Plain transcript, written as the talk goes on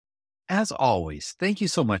As always, thank you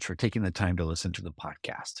so much for taking the time to listen to the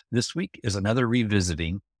podcast. This week is another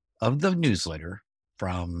revisiting of the newsletter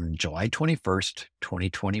from July 21st,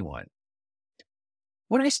 2021.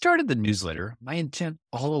 When I started the newsletter, my intent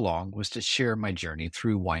all along was to share my journey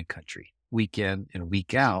through wine country. Week in and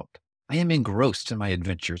week out, I am engrossed in my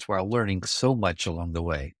adventures while learning so much along the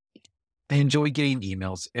way. I enjoy getting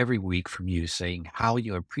emails every week from you saying how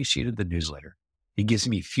you appreciated the newsletter. It gives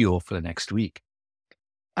me fuel for the next week.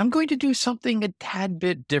 I'm going to do something a tad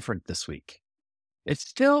bit different this week. It's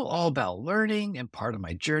still all about learning and part of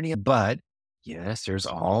my journey, but yes, there's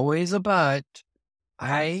always a but.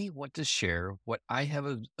 I want to share what I have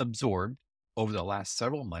absorbed over the last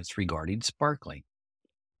several months regarding sparkling.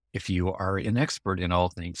 If you are an expert in all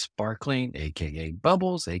things sparkling, aka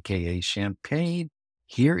bubbles, aka champagne,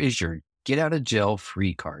 here is your get out of jail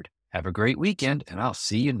free card. Have a great weekend, and I'll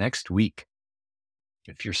see you next week.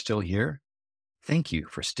 If you're still here, thank you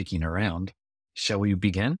for sticking around. Shall we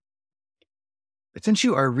begin? Since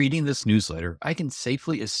you are reading this newsletter, I can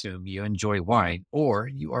safely assume you enjoy wine, or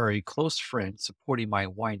you are a close friend supporting my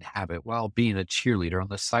wine habit while being a cheerleader on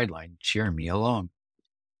the sideline, cheering me along.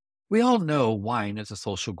 We all know wine is a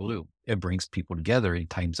social glue. It brings people together in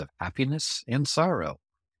times of happiness and sorrow.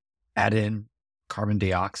 Add in carbon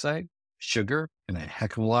dioxide, sugar, and a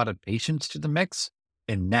heck of a lot of patience to the mix,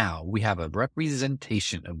 and now we have a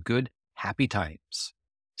representation of good, happy times.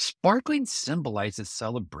 Sparkling symbolizes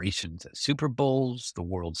celebrations at Super Bowls, the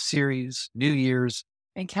World Series, New Year's,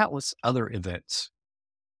 and countless other events.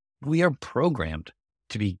 We are programmed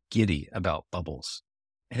to be giddy about bubbles,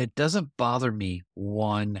 and it doesn't bother me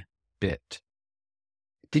one bit.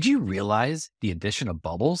 Did you realize the addition of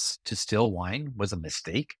bubbles to still wine was a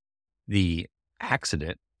mistake? The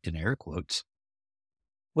accident, in air quotes,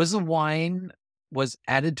 was the wine was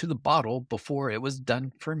added to the bottle before it was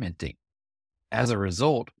done fermenting. As a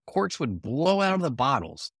result, corks would blow out of the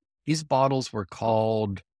bottles. These bottles were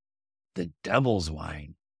called the devil's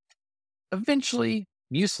wine. Eventually,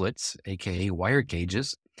 muslets, aka wire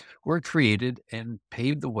cages, were created and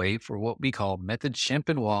paved the way for what we call method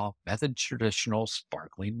champenois, method traditional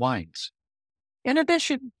sparkling wines. In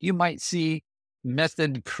addition, you might see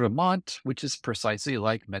method cremant, which is precisely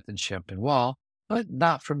like method champenois, but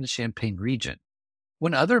not from the Champagne region.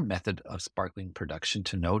 One other method of sparkling production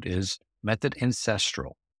to note is method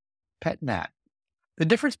ancestral, pet nat. The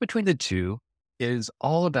difference between the two is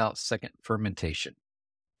all about second fermentation.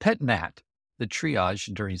 Pet nat, the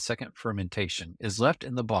triage during second fermentation, is left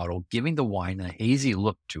in the bottle, giving the wine a hazy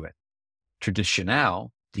look to it.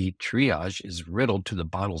 Traditional, the triage is riddled to the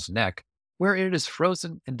bottle's neck, where it is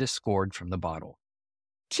frozen and disgorged from the bottle.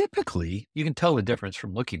 Typically, you can tell the difference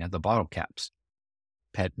from looking at the bottle caps.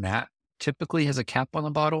 Pet nat typically has a cap on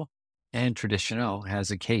the bottle, and Traditional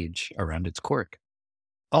has a cage around its cork.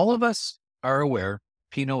 All of us are aware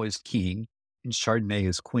Pinot is king and Chardonnay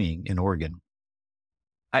is queen in Oregon.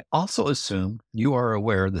 I also assume you are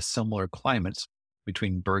aware of the similar climates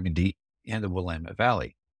between Burgundy and the Willamette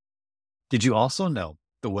Valley. Did you also know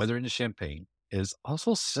the weather in the Champagne is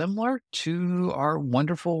also similar to our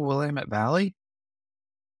wonderful Willamette Valley?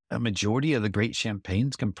 A majority of the great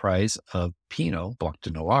Champagnes comprise of Pinot Blanc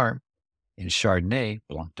de Noir and Chardonnay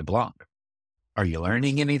Blanc de Blanc. Are you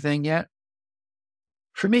learning anything yet?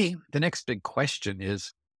 For me, the next big question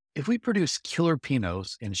is, if we produce killer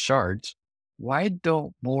Pinots and Chards, why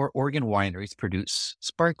don't more Oregon wineries produce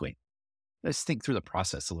sparkling? Let's think through the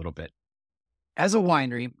process a little bit. As a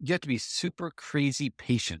winery, you have to be super crazy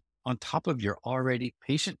patient on top of your already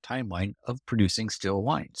patient timeline of producing still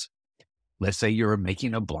wines. Let's say you're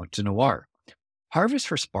making a Blanc de Noir. Harvest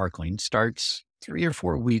for sparkling starts 3 or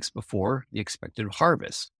 4 weeks before the expected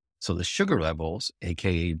harvest, so the sugar levels,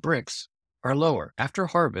 aka bricks, are lower. After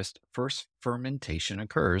harvest, first fermentation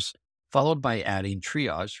occurs, followed by adding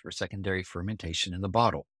triage for secondary fermentation in the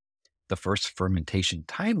bottle. The first fermentation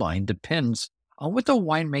timeline depends on what the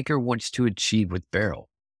winemaker wants to achieve with barrel.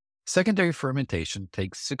 Secondary fermentation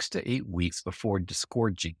takes 6 to 8 weeks before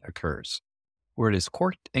disgorging occurs, where it is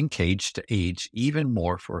corked and caged to age even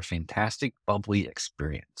more for a fantastic bubbly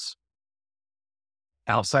experience.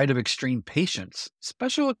 Outside of extreme patience,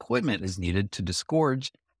 special equipment is needed to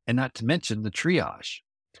disgorge, and not to mention the triage.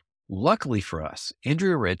 Luckily for us,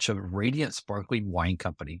 Andrea Rich of Radiant Sparkling Wine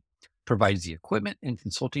Company provides the equipment and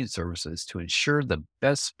consulting services to ensure the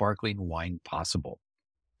best sparkling wine possible.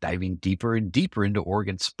 Diving deeper and deeper into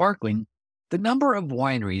Oregon sparkling, the number of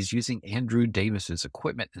wineries using Andrew Davis's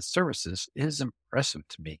equipment and services is impressive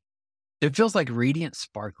to me. It feels like Radiant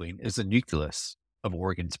Sparkling is the nucleus of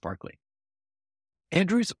Oregon sparkling.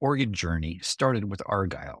 Andrew's Oregon journey started with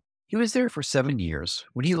Argyle. He was there for 7 years.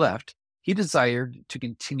 When he left, he desired to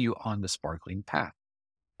continue on the sparkling path.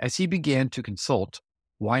 As he began to consult,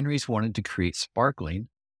 wineries wanted to create sparkling,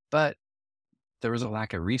 but there was a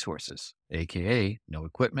lack of resources, aka no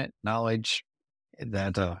equipment, knowledge,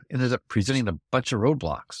 that ended up presenting a bunch of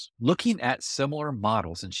roadblocks. Looking at similar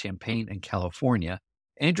models in Champagne and California,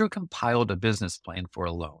 Andrew compiled a business plan for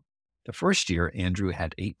a loan. The first year, Andrew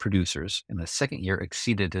had 8 producers, and the second year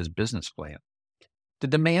exceeded his business plan. The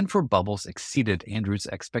demand for bubbles exceeded Andrew's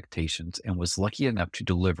expectations and was lucky enough to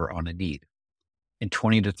deliver on a need. In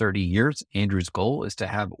 20 to 30 years, Andrew's goal is to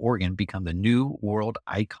have Oregon become the new world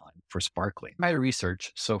icon for sparkling. In my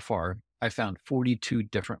research so far, I found 42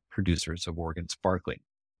 different producers of Oregon sparkling.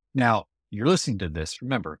 Now, you're listening to this.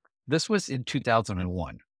 Remember, this was in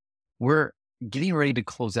 2001. We're getting ready to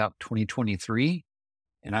close out 2023.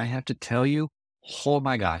 And I have to tell you, oh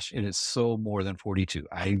my gosh, it is so more than 42.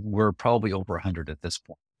 We're probably over 100 at this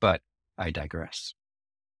point, but I digress.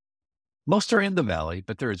 Most are in the valley,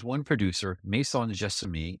 but there is one producer, Maison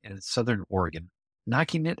Jessamy in Southern Oregon,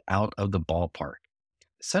 knocking it out of the ballpark.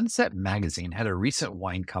 Sunset Magazine had a recent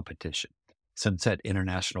wine competition, Sunset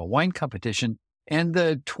International Wine Competition, and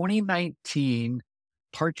the 2019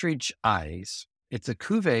 Partridge Eyes. It's a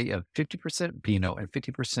cuvee of 50% Pinot and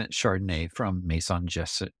 50% Chardonnay from Maison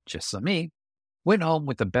Jessamy, went home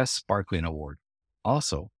with the Best Sparkling Award.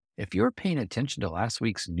 Also, if you're paying attention to last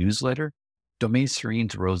week's newsletter, Domaine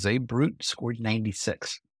Serene's Rosé Brut scored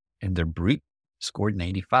 96, and their Brut scored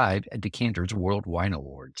 95 at Decanter's World Wine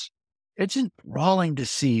Awards. It's enthralling to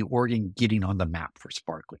see Oregon getting on the map for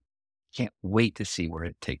sparkling. Can't wait to see where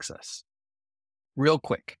it takes us. Real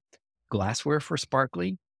quick, glassware for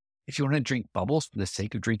sparkling. If you want to drink bubbles for the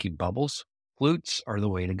sake of drinking bubbles, flutes are the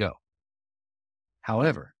way to go.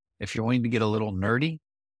 However, if you're wanting to get a little nerdy,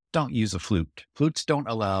 don't use a flute. Flutes don't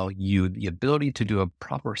allow you the ability to do a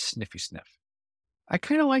proper sniffy sniff. I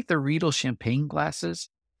kind of like the Riedel champagne glasses,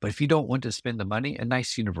 but if you don't want to spend the money, a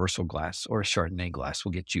nice universal glass or a Chardonnay glass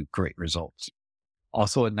will get you great results.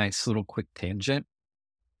 Also, a nice little quick tangent.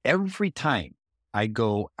 Every time I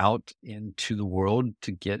go out into the world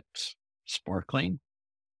to get sparkling,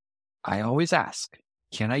 I always ask,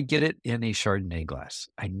 can I get it in a Chardonnay glass?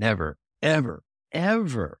 I never, ever,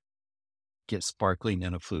 ever get sparkling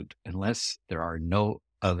in a flute unless there are no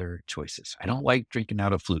other choices. I don't like drinking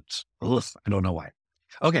out of flutes. Ugh, I don't know why.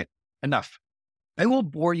 Okay, enough. I will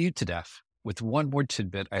bore you to death with one more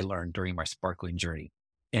tidbit I learned during my sparkling journey,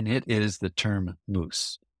 and it is the term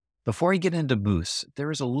mousse. Before I get into mousse,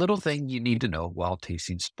 there is a little thing you need to know while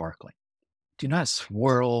tasting sparkling. Do not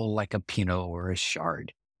swirl like a Pinot or a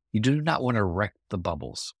Chard. You do not want to wreck the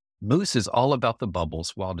bubbles. Mousse is all about the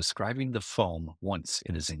bubbles while describing the foam once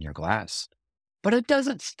it is in your glass. But it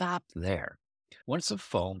doesn't stop there. Once the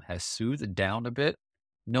foam has soothed down a bit,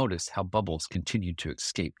 notice how bubbles continue to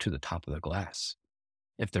escape to the top of the glass.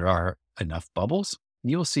 If there are enough bubbles,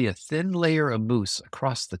 you will see a thin layer of mousse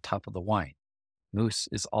across the top of the wine. Mousse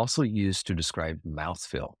is also used to describe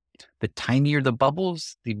mouthfeel. The tinier the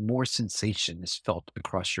bubbles, the more sensation is felt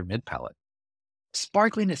across your mid-palate.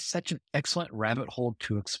 Sparkling is such an excellent rabbit hole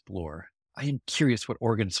to explore. I am curious what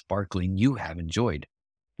Oregon sparkling you have enjoyed.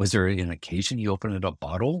 Was there an occasion you opened a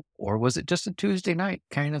bottle, or was it just a Tuesday night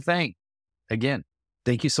kind of thing? Again,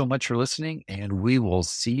 thank you so much for listening, and we will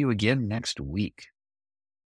see you again next week.